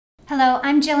Hello,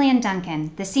 I'm Gillian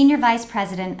Duncan, the Senior Vice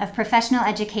President of Professional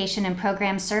Education and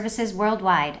Program Services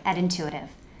Worldwide at Intuitive.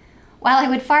 While I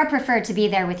would far prefer to be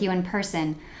there with you in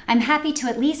person, I'm happy to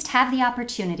at least have the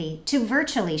opportunity to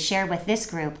virtually share with this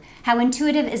group how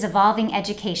Intuitive is evolving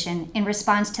education in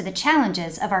response to the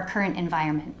challenges of our current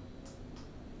environment.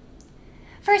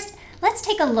 First, let's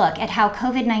take a look at how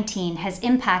COVID-19 has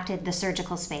impacted the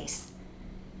surgical space.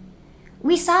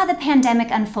 We saw the pandemic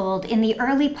unfold in the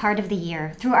early part of the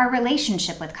year through our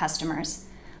relationship with customers.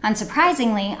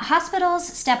 Unsurprisingly, hospitals'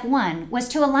 step one was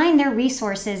to align their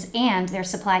resources and their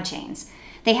supply chains.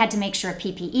 They had to make sure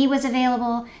PPE was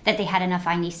available, that they had enough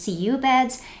ICU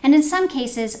beds, and in some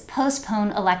cases,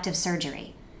 postpone elective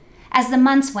surgery. As the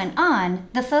months went on,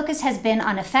 the focus has been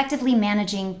on effectively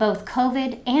managing both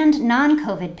COVID and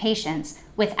non-COVID patients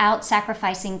without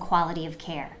sacrificing quality of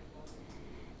care.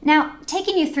 Now,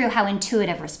 taking you through how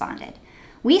Intuitive responded.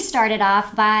 We started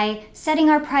off by setting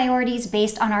our priorities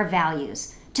based on our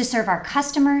values, to serve our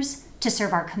customers, to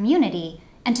serve our community,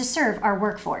 and to serve our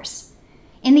workforce.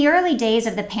 In the early days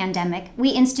of the pandemic, we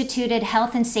instituted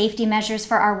health and safety measures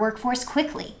for our workforce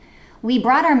quickly. We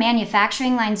brought our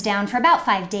manufacturing lines down for about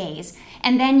 5 days,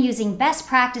 and then using best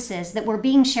practices that were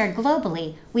being shared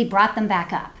globally, we brought them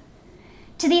back up.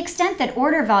 To the extent that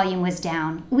order volume was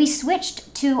down, we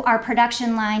switched to our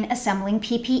production line assembling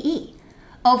PPE.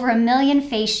 Over 1 million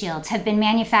face shields have been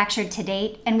manufactured to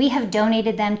date, and we have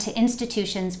donated them to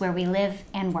institutions where we live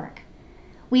and work.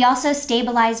 We also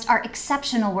stabilized our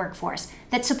exceptional workforce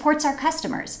that supports our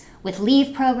customers with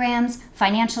leave programs,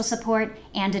 financial support,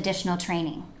 and additional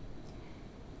training.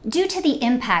 Due to the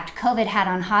impact COVID had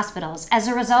on hospitals as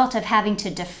a result of having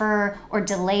to defer or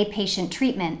delay patient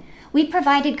treatment, we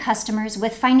provided customers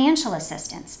with financial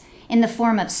assistance in the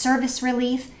form of service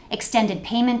relief, extended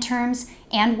payment terms,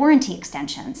 and warranty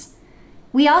extensions.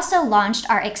 We also launched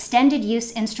our Extended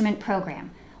Use Instrument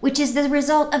Program, which is the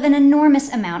result of an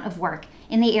enormous amount of work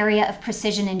in the area of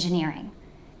precision engineering.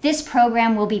 This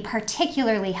program will be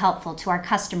particularly helpful to our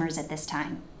customers at this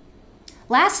time.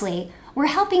 Lastly, we're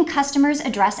helping customers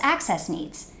address access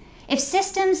needs. If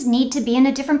systems need to be in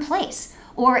a different place,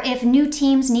 or if new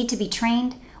teams need to be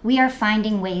trained, we are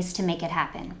finding ways to make it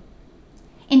happen.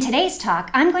 In today's talk,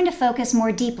 I'm going to focus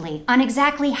more deeply on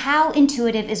exactly how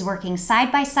Intuitive is working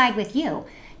side by side with you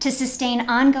to sustain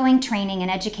ongoing training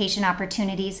and education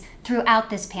opportunities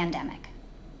throughout this pandemic.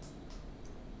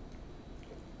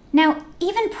 Now,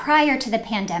 even prior to the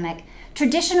pandemic,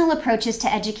 traditional approaches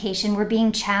to education were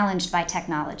being challenged by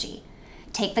technology.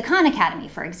 Take the Khan Academy,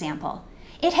 for example.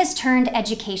 It has turned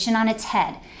education on its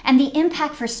head, and the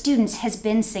impact for students has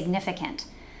been significant.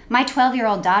 My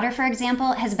 12-year-old daughter, for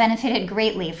example, has benefited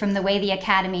greatly from the way the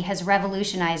Academy has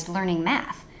revolutionized learning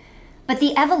math. But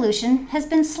the evolution has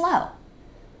been slow.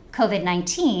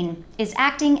 COVID-19 is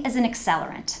acting as an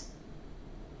accelerant.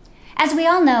 As we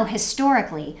all know,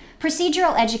 historically,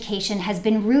 procedural education has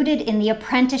been rooted in the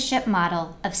apprenticeship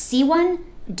model of see one,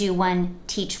 do one,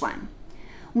 teach one.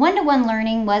 One-to-one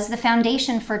learning was the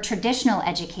foundation for traditional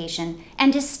education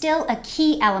and is still a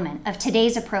key element of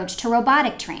today's approach to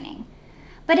robotic training.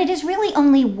 But it is really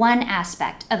only one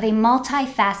aspect of a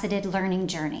multifaceted learning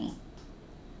journey.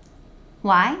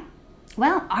 Why?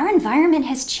 Well, our environment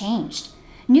has changed.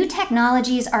 New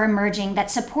technologies are emerging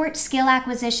that support skill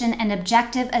acquisition and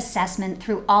objective assessment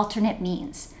through alternate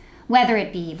means. Whether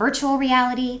it be virtual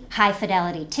reality,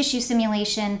 high-fidelity tissue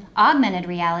simulation, augmented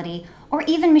reality, or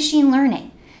even machine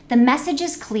learning, the message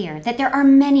is clear that there are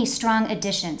many strong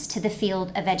additions to the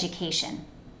field of education.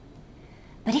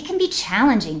 But it can be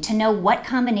challenging to know what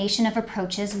combination of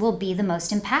approaches will be the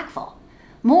most impactful.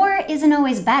 More isn't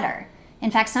always better. In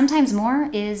fact, sometimes more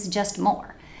is just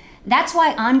more. That's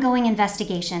why ongoing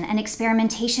investigation and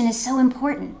experimentation is so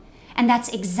important. And that's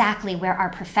exactly where our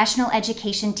professional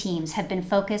education teams have been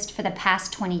focused for the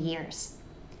past 20 years.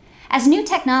 As new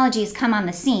technologies come on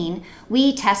the scene,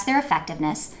 we test their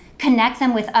effectiveness, connect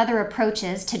them with other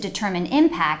approaches to determine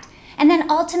impact, and then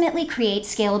ultimately create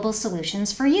scalable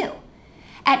solutions for you.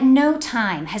 At no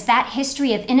time has that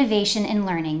history of innovation in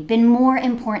learning been more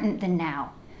important than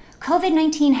now.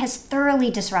 COVID-19 has thoroughly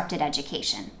disrupted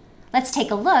education. Let's take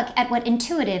a look at what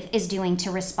Intuitive is doing to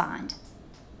respond.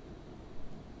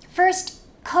 First,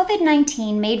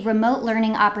 COVID-19 made remote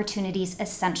learning opportunities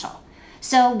essential.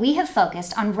 So we have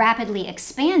focused on rapidly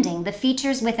expanding the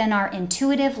features within our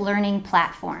Intuitive Learning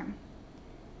platform.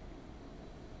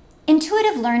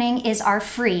 Intuitive Learning is our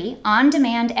free,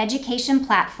 on-demand education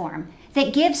platform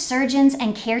that gives surgeons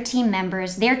and care team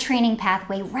members their training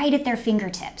pathway right at their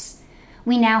fingertips.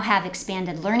 We now have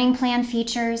expanded learning plan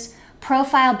features,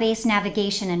 profile-based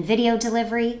navigation and video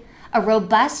delivery, a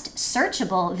robust,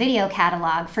 searchable video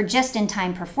catalog for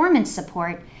just-in-time performance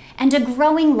support, and a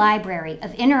growing library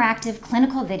of interactive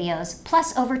clinical videos,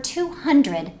 plus over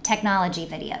 200 technology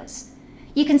videos.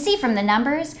 You can see from the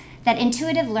numbers that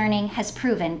intuitive learning has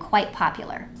proven quite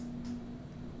popular.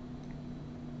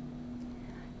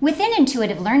 Within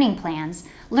intuitive learning plans,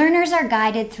 learners are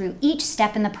guided through each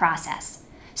step in the process.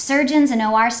 Surgeons and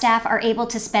OR staff are able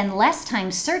to spend less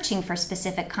time searching for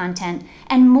specific content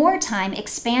and more time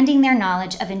expanding their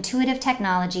knowledge of intuitive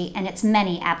technology and its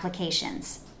many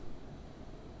applications.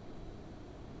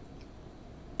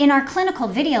 In our clinical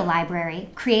video library,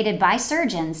 created by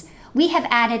surgeons, we have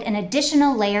added an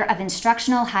additional layer of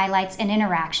instructional highlights and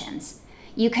interactions.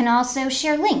 You can also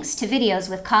share links to videos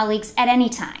with colleagues at any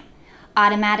time,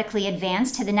 automatically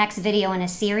advance to the next video in a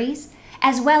series,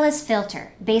 as well as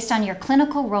filter based on your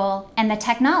clinical role and the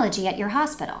technology at your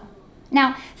hospital.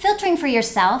 Now, filtering for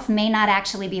yourself may not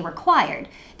actually be required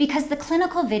because the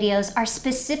clinical videos are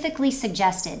specifically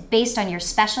suggested based on your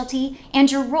specialty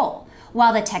and your role,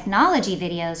 while the technology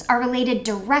videos are related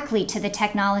directly to the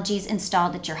technologies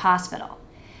installed at your hospital.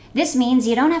 This means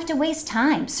you don't have to waste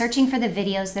time searching for the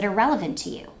videos that are relevant to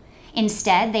you.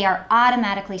 Instead, they are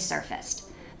automatically surfaced.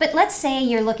 But let's say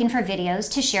you're looking for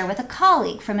videos to share with a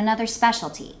colleague from another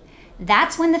specialty.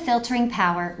 That's when the filtering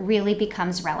power really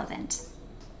becomes relevant.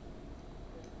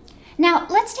 Now,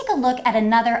 let's take a look at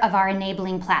another of our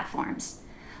enabling platforms.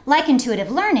 Like intuitive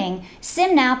learning,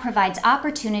 SimNow provides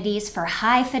opportunities for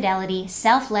high-fidelity,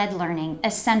 self-led learning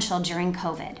essential during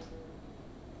COVID.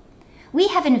 We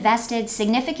have invested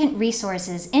significant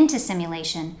resources into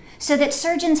simulation so that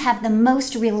surgeons have the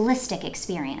most realistic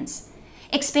experience.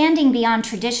 Expanding beyond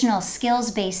traditional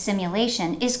skills-based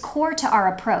simulation is core to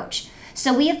our approach,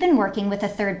 so we have been working with a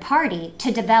third party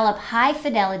to develop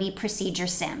high-fidelity procedure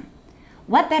sim.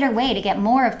 What better way to get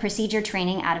more of procedure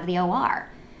training out of the OR?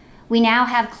 We now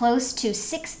have close to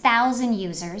 6,000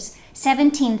 users,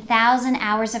 17,000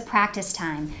 hours of practice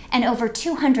time, and over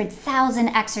 200,000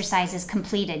 exercises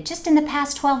completed just in the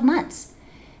past 12 months.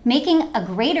 Making a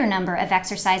greater number of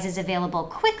exercises available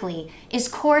quickly is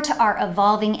core to our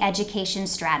evolving education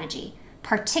strategy,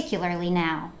 particularly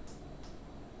now.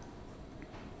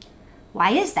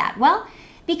 Why is that? Well,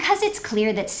 because it's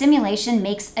clear that simulation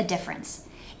makes a difference.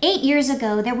 8 years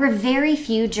ago, there were very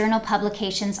few journal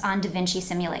publications on Vinci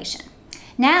simulation.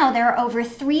 Now, there are over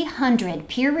 300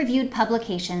 peer-reviewed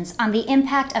publications on the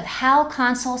impact of how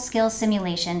console skill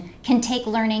simulation can take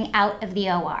learning out of the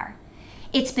OR.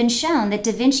 It's been shown that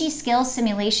Vinci skill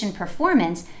simulation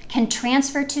performance can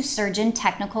transfer to surgeon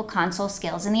technical console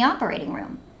skills in the operating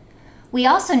room. We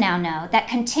also now know that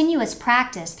continuous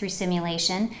practice through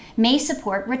simulation may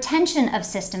support retention of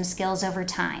system skills over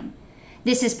time.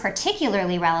 This is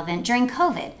particularly relevant during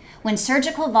COVID, when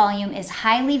surgical volume is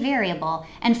highly variable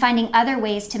and finding other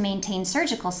ways to maintain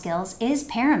surgical skills is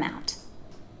paramount.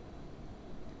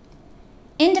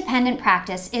 Independent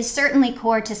practice is certainly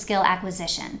core to skill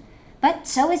acquisition, but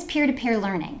so is peer-to-peer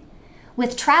learning.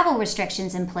 With travel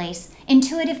restrictions in place,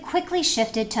 Intuitive quickly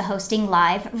shifted to hosting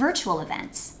live virtual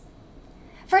events.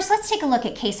 First, let's take a look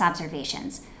at case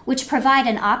observations, which provide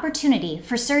an opportunity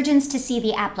for surgeons to see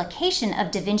the application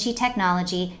of Vinci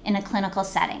technology in a clinical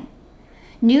setting.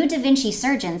 New Vinci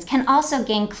surgeons can also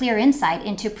gain clear insight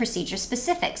into procedure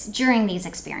specifics during these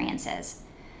experiences.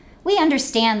 We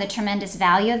understand the tremendous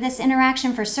value of this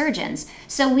interaction for surgeons,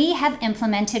 so we have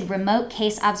implemented remote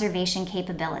case observation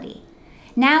capability.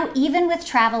 Now, even with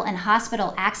travel and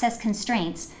hospital access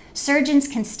constraints, surgeons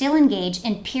can still engage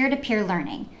in peer-to-peer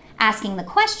learning, asking the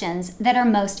questions that are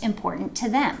most important to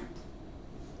them.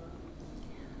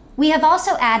 We have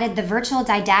also added the virtual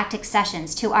didactic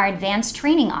sessions to our advanced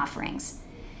training offerings.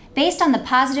 Based on the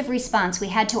positive response we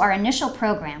had to our initial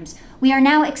programs, we are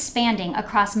now expanding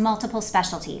across multiple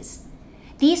specialties.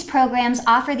 These programs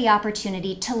offer the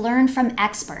opportunity to learn from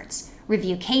experts,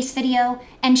 review case video,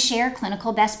 and share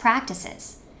clinical best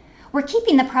practices. We're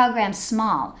keeping the program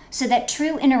small so that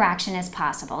true interaction is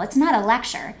possible. It's not a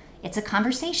lecture, it's a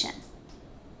conversation.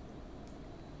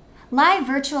 Live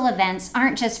virtual events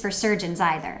aren't just for surgeons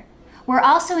either. We're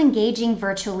also engaging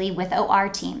virtually with OR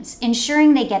teams,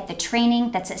 ensuring they get the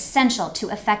training that's essential to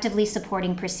effectively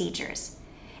supporting procedures.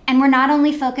 And we're not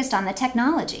only focused on the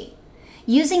technology.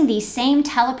 Using these same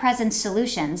telepresence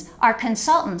solutions, our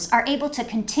consultants are able to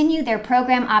continue their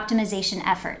program optimization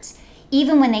efforts,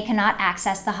 even when they cannot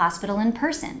access the hospital in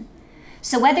person.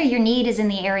 So whether your need is in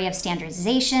the area of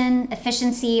standardization,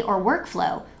 efficiency, or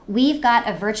workflow, we've got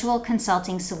a virtual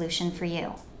consulting solution for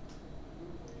you.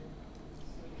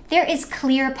 There is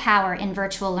clear power in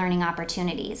virtual learning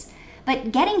opportunities,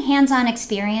 but getting hands-on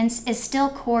experience is still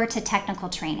core to technical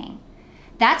training.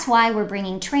 That's why we're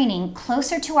bringing training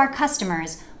closer to our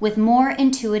customers with more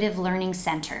intuitive learning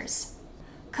centers.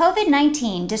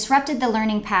 COVID-19 disrupted the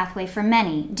learning pathway for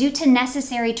many due to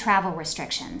necessary travel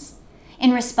restrictions.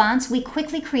 In response, we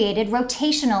quickly created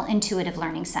rotational intuitive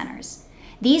learning centers.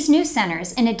 These new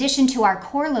centers, in addition to our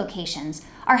core locations,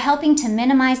 are helping to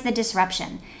minimize the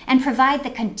disruption and provide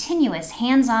the continuous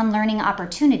hands-on learning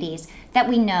opportunities that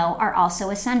we know are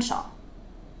also essential.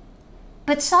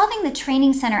 But solving the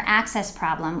training center access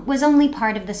problem was only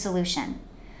part of the solution.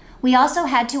 We also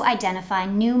had to identify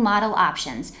new model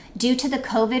options due to the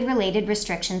COVID-related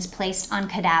restrictions placed on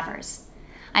cadavers.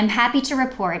 I'm happy to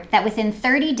report that within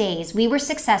 30 days, we were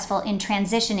successful in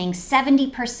transitioning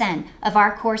 70% of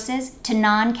our courses to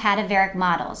non-cadaveric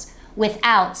models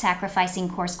without sacrificing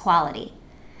course quality.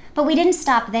 But we didn't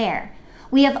stop there.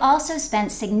 We have also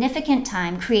spent significant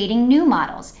time creating new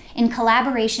models in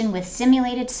collaboration with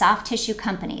simulated soft tissue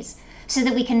companies so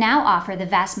that we can now offer the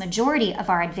vast majority of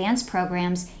our advanced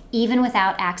programs even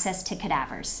without access to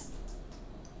cadavers.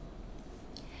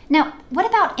 Now, what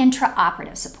about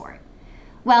intraoperative support?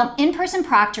 Well, in-person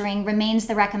proctoring remains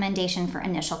the recommendation for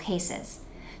initial cases.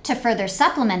 To further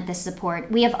supplement this support,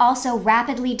 we have also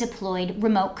rapidly deployed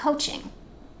remote coaching.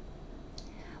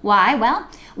 Why? Well,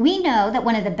 we know that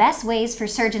one of the best ways for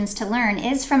surgeons to learn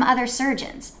is from other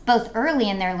surgeons, both early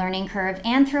in their learning curve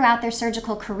and throughout their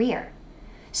surgical career.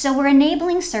 So we're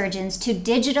enabling surgeons to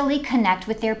digitally connect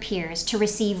with their peers to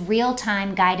receive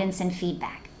real-time guidance and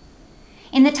feedback.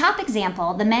 In the top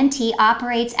example, the mentee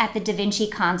operates at the Vinci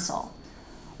console,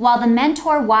 while the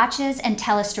mentor watches and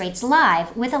telestrates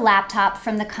live with a laptop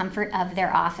from the comfort of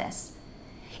their office.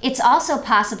 It's also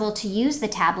possible to use the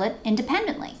tablet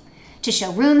independently, to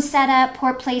show room setup,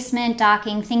 port placement,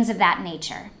 docking, things of that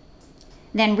nature.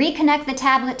 Then reconnect the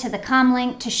tablet to the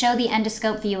comlink to show the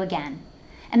endoscope view again.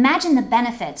 Imagine the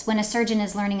benefits when a surgeon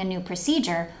is learning a new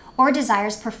procedure or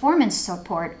desires performance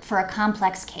support for a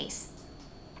complex case.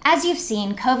 As you've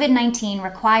seen, COVID-19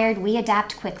 required we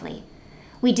adapt quickly.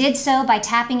 We did so by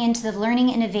tapping into the learning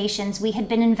innovations we had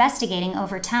been investigating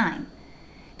over time.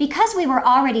 Because we were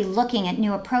already looking at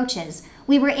new approaches,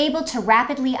 we were able to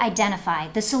rapidly identify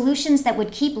the solutions that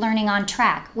would keep learning on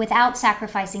track without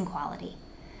sacrificing quality.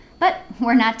 But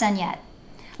we're not done yet.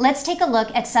 Let's take a look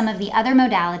at some of the other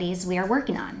modalities we are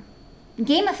working on.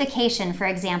 Gamification, for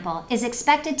example, is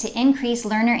expected to increase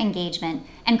learner engagement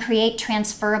and create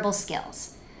transferable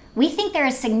skills. We think there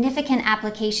is significant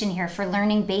application here for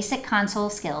learning basic console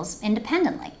skills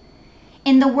independently.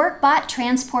 In the WorkBot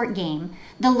transport game,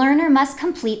 the learner must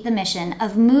complete the mission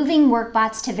of moving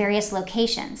WorkBots to various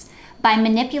locations by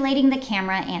manipulating the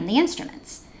camera and the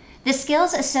instruments. The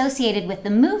skills associated with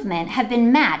the movement have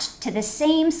been matched to the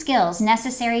same skills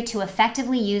necessary to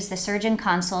effectively use the surgeon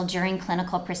console during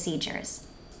clinical procedures.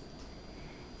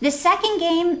 The second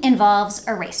game involves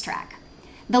a racetrack.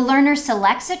 The learner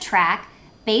selects a track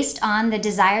based on the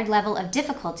desired level of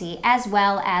difficulty as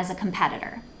well as a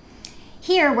competitor.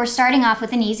 Here, we're starting off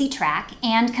with an easy track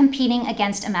and competing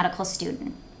against a medical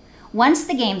student. Once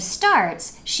the game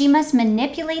starts, she must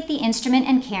manipulate the instrument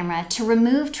and camera to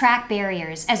remove track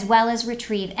barriers as well as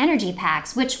retrieve energy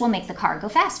packs, which will make the car go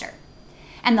faster.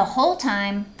 And the whole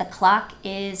time, the clock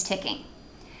is ticking.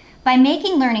 By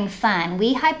making learning fun,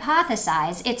 we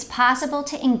hypothesize it's possible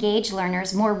to engage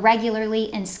learners more regularly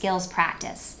in skills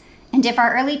practice. And if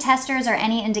our early testers are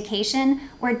any indication,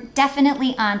 we're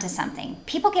definitely onto something.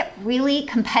 People get really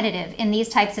competitive in these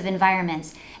types of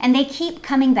environments, and they keep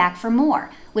coming back for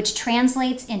more, which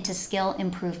translates into skill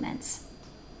improvements.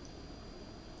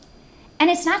 And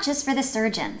it's not just for the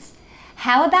surgeons.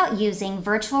 How about using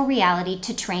virtual reality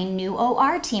to train new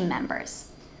OR team members?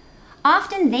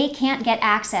 Often they can't get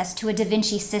access to a Da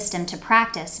Vinci system to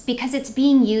practice because it's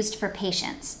being used for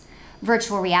patients.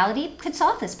 Virtual reality could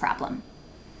solve this problem.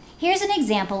 Here's an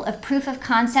example of proof of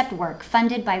concept work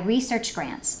funded by research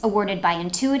grants awarded by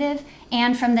Intuitive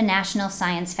and from the National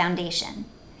Science Foundation.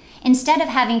 Instead of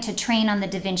having to train on the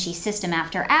Da Vinci system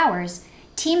after hours,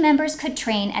 team members could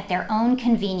train at their own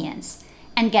convenience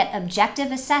and get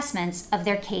objective assessments of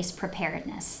their case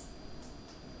preparedness.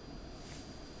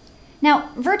 Now,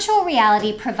 virtual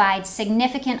reality provides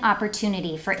significant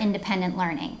opportunity for independent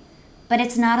learning, but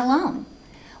it's not alone.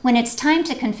 When it's time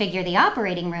to configure the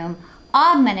operating room,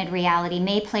 augmented reality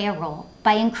may play a role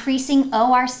by increasing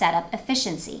OR setup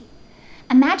efficiency.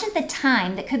 Imagine the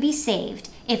time that could be saved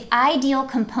if ideal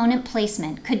component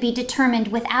placement could be determined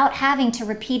without having to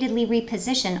repeatedly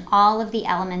reposition all of the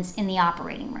elements in the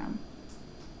operating room.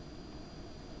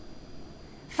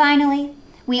 Finally,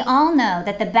 we all know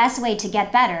that the best way to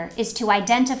get better is to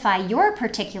identify your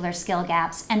particular skill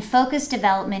gaps and focus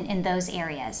development in those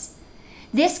areas.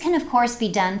 This can of course be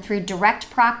done through direct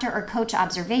proctor or coach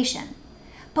observation.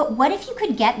 But what if you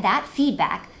could get that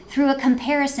feedback through a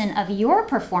comparison of your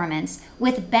performance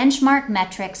with benchmark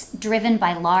metrics driven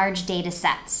by large data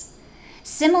sets?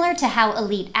 Similar to how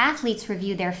elite athletes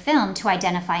review their film to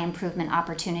identify improvement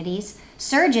opportunities,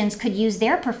 surgeons could use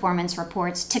their performance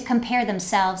reports to compare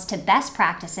themselves to best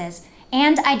practices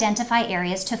and identify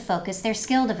areas to focus their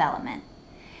skill development.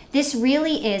 This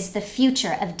really is the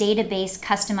future of database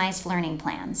customized learning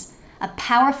plans, a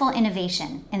powerful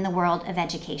innovation in the world of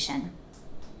education.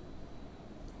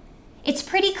 It's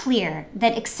pretty clear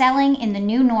that excelling in the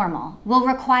new normal will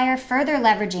require further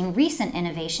leveraging recent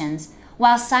innovations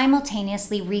while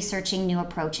simultaneously researching new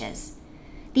approaches.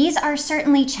 These are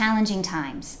certainly challenging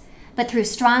times, but through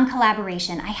strong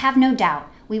collaboration, I have no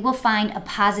doubt we will find a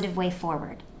positive way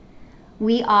forward.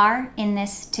 We are in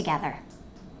this together.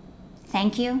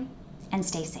 Thank you, and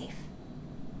stay safe.